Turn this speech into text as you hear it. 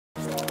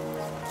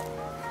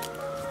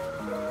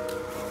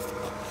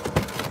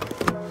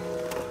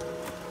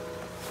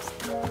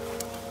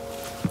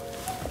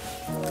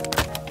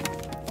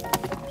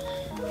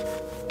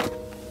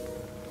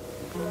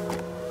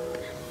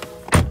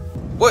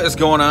What is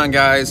going on,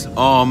 guys?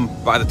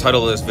 By the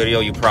title of this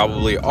video, you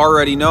probably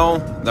already know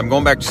I'm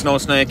going back to Snow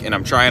Snake and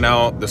I'm trying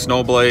out the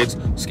Snowblades,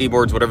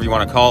 Skiboards, whatever you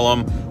want to call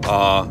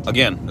them.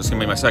 Again, this is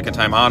gonna be my second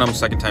time on them,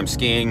 second time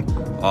skiing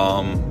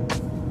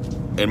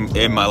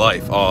in my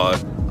life.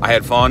 I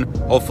had fun.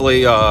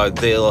 Hopefully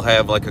they'll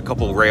have like a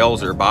couple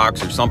rails or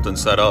box or something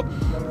set up.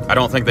 I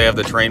don't think they have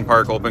the terrain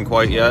park open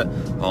quite yet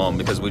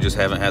because we just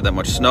haven't had that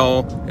much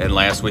snow, and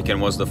last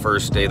weekend was the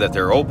first day that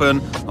they're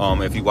open.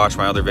 If you watch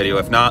my other video,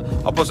 if not,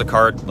 I'll post a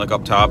card like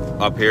up top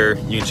up here.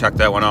 You can check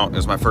that one out. It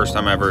was my first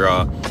time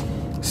ever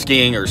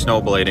skiing or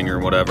snowblading or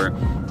whatever.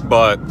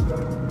 But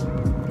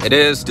it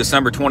is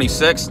December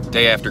 26th,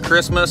 day after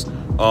Christmas.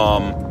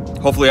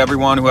 Hopefully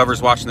everyone,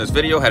 whoever's watching this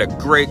video, had a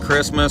great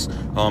Christmas.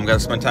 Got to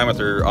spend time with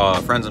their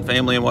friends and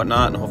family and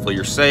whatnot, and hopefully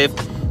you're safe.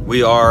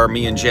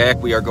 Me and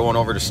Jack, we are going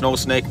over to Snow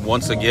Snake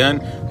once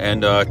again,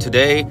 and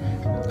today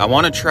I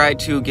want to try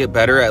to get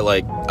better at,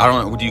 like, I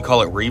don't know, do you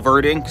call it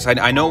reverting? Because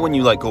I know when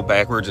you like go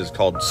backwards it's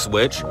called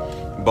switch,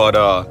 but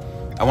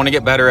I want to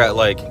get better at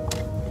like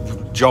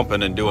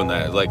jumping and doing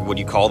that. Like, would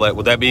you call that,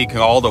 would that be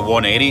called a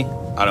 180?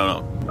 I don't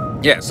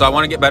know. Yeah, so I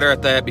want to get better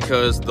at that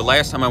because the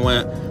last time I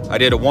went, I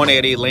did a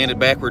 180, landed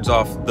backwards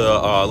off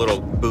the little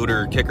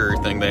booter kicker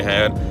thing they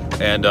had,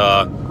 and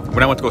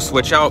when I went to go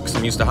switch out, because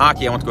I'm used to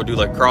hockey, I went to go do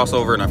like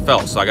crossover and I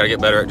fell. So I got to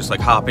get better at just like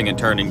hopping and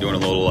turning, doing a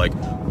little like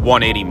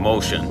 180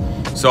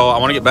 motion. So I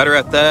want to get better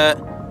at that.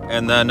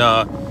 And then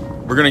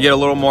we're going to get a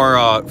little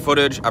more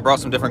footage. I brought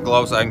some different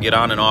gloves so I can get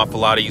on and off a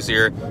lot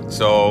easier.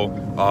 So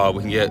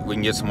we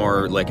can get some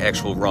more like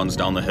actual runs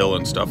down the hill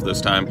and stuff this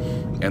time.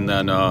 And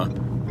then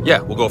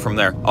yeah, we'll go from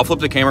there. I'll flip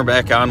the camera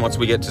back on once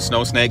we get to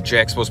Snow Snake.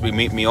 Jack's supposed to be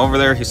meeting me over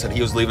there. He said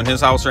he was leaving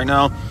his house right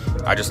now.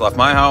 I just left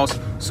my house.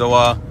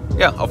 So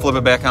yeah, I'll flip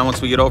it back on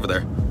once we get over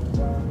there.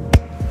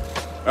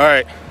 All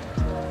right,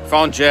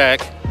 found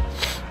Jack.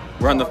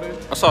 We're on the,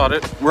 I saw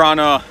it. We're on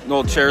the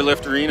old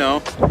chairlift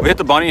Reno. We hit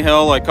the bunny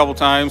hill like a couple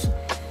times.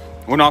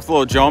 Went off the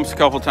little jumps a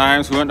couple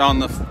times. We went down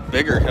the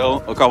bigger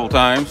hill a couple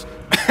times.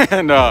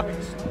 And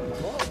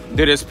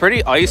dude, it's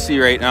pretty icy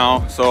right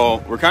now. So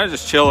we're kind of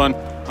just chilling.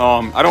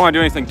 I don't want to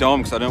do anything dumb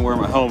because I didn't wear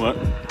my helmet.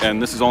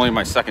 And this is only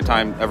my second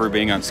time ever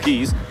being on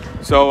skis.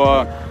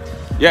 So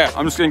yeah,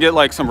 I'm just gonna get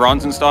like some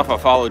runs and stuff. I'll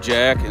follow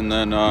Jack and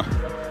then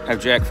have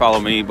Jack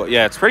follow me. But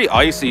yeah, it's pretty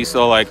icy,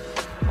 so like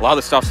a lot of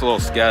the stuff's a little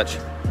sketch.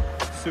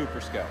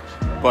 Super sketch.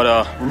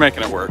 But we're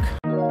making it work.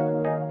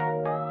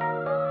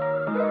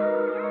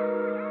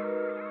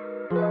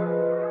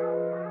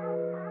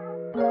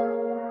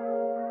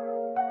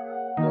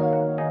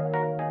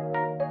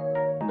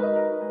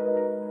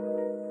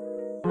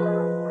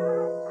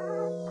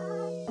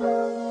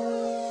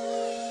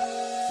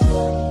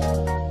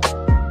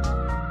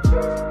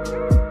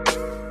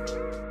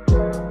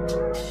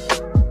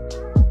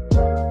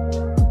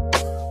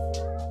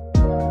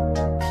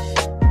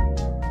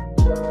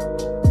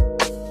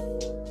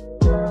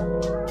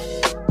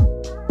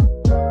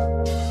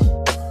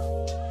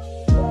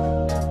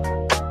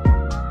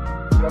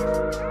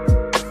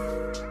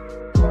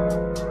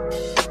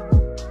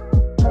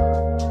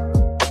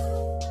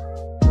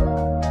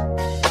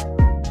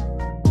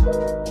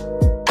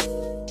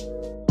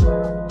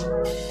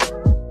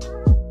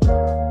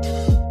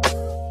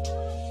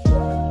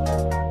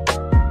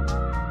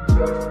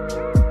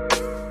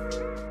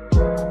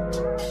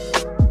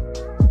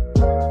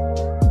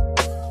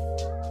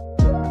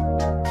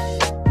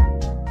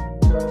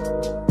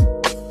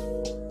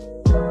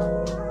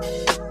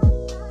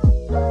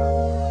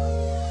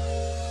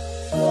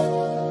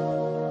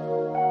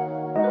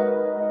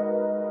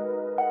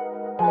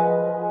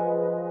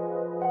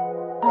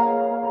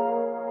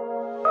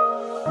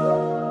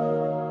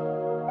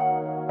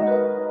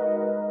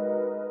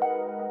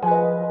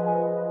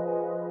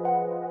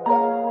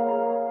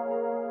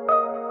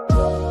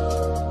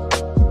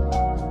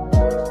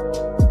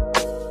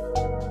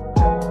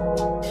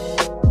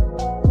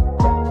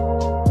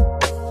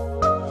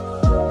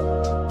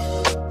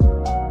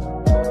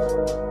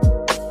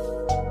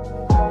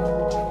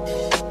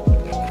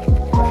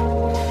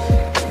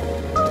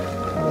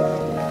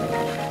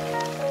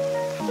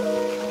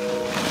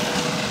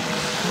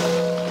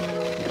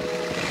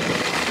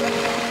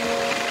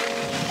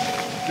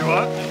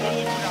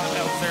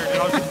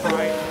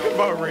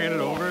 Ran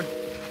it over.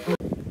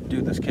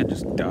 Dude, this kid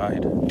just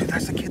died. Dude,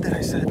 that's the kid that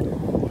I said.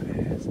 Oh, it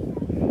is.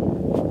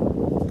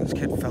 This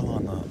kid fell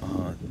on the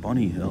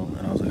bunny hill,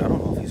 and I was like, I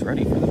don't know if he's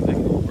ready for the big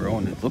old bro,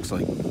 and it looks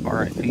like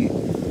R.I.P.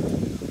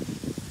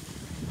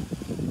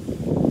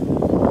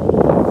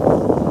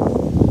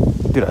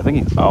 Dude, I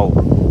think he's out.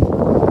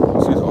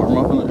 See his arm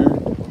up in the air?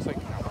 Looks like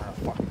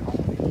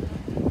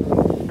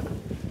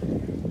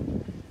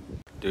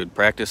Dude,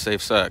 practice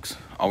safe sex.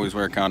 Always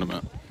wear a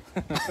condiment.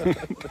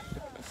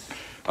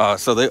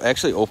 So they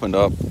actually opened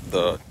up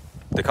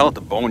they call it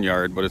the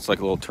boneyard, but it's like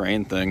a little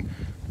train thing.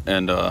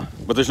 And,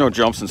 but there's no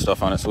jumps and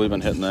stuff on it, so we've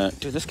been hitting that.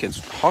 Dude, this kid's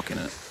hawking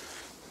it.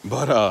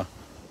 But,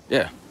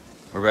 yeah,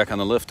 we're back on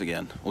the lift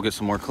again. We'll get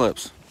some more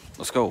clips.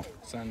 Let's go.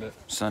 Send it.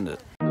 Send it.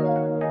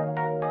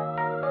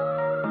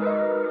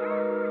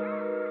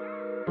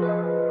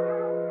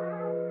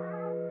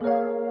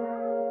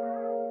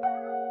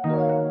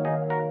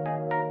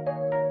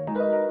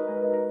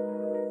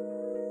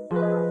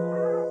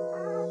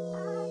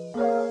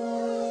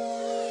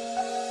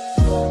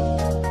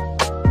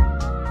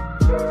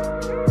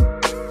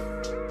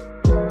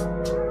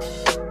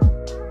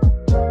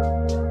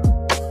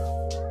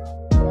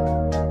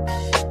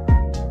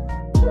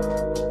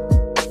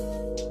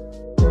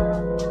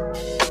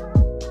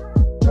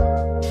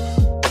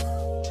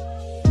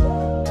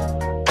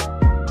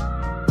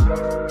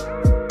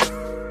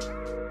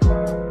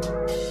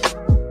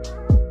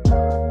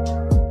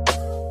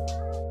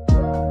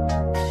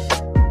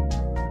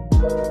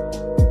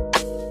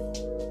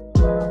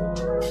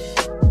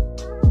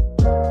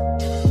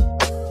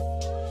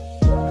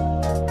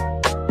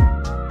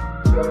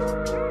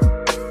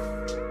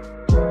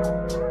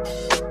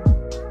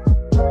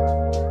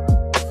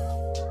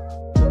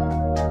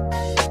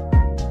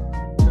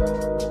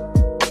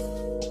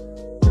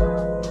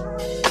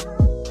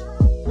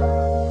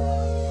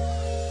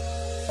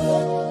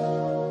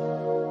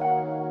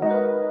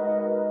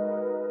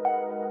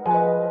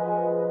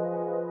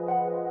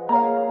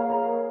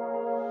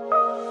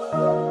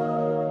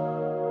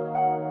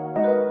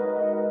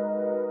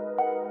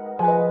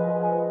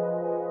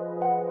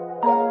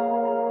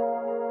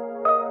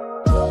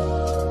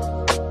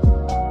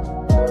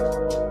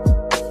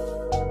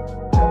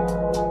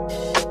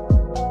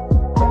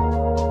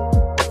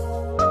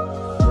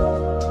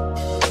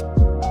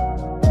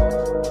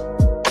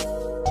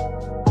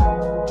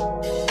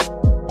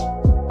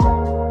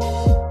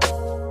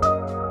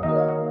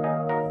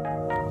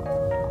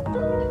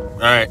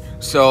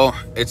 So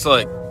it's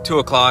like 2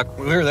 o'clock.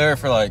 We were there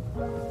for like,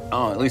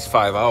 at least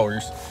 5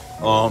 hours.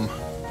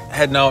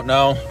 Heading out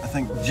now. I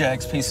think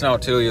Jack's peacing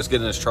out too. He was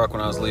getting in his truck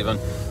when I was leaving.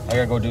 I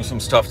gotta go do some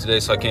stuff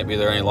today, so I can't be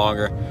there any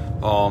longer.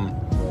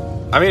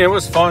 I mean, it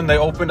was fun. They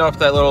opened up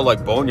that little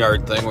like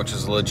boneyard thing, which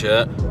is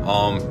legit.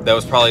 That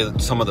was probably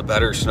some of the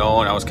better snow,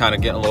 and I was kind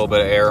of getting a little bit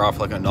of air off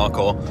like a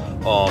knuckle.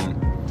 I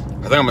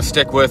think I'm gonna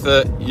stick with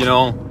it, you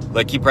know,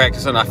 like keep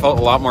practicing. I felt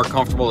a lot more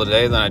comfortable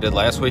today than I did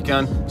last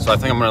weekend, so I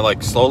think I'm gonna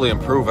like slowly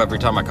improve every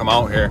time I come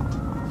out here.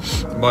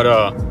 But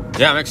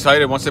yeah, I'm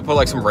excited. Once they put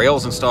like some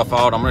rails and stuff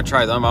out, I'm gonna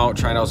try them out,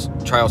 try out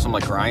some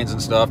like grinds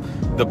and stuff.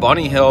 The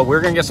bunny hill, we're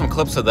gonna get some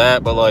clips of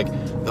that, but like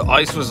the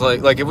ice was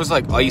like it was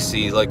like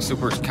icy, like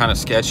super kind of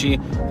sketchy,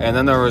 and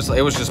then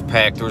it was just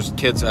packed. There was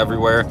kids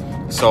everywhere,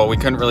 so we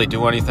couldn't really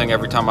do anything.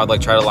 Every time I'd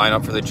like try to line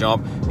up for the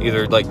jump,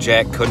 either like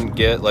Jack couldn't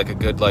get like a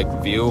good like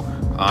view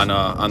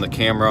on the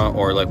camera,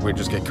 or like we'd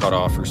just get cut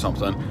off or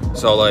something.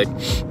 So like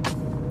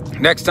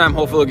next time,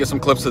 hopefully we'll get some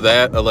clips of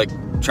that, like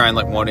trying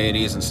like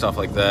 180s and stuff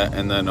like that,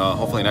 and then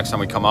hopefully next time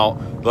we come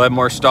out, we'll have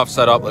more stuff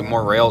set up, like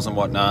more rails and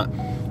whatnot.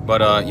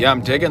 But yeah,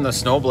 I'm digging the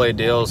Snowblade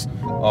deals.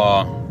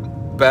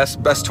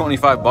 Best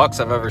 25 bucks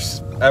I've ever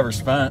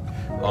spent.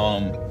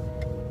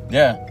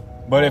 Yeah,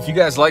 but if you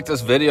guys like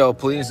this video,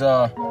 please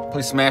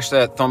smash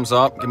that thumbs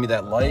up, give me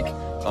that like.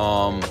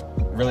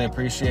 Really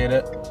appreciate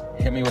it.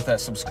 Hit me with that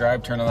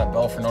subscribe, turn on that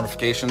bell for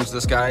notifications.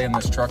 This guy in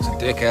this truck's a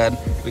dickhead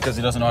because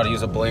he doesn't know how to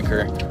use a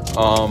blinker.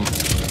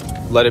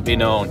 Let it be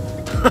known.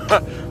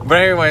 But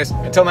anyways,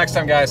 until next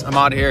time, guys, I'm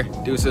out of here.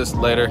 Deuces,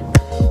 later.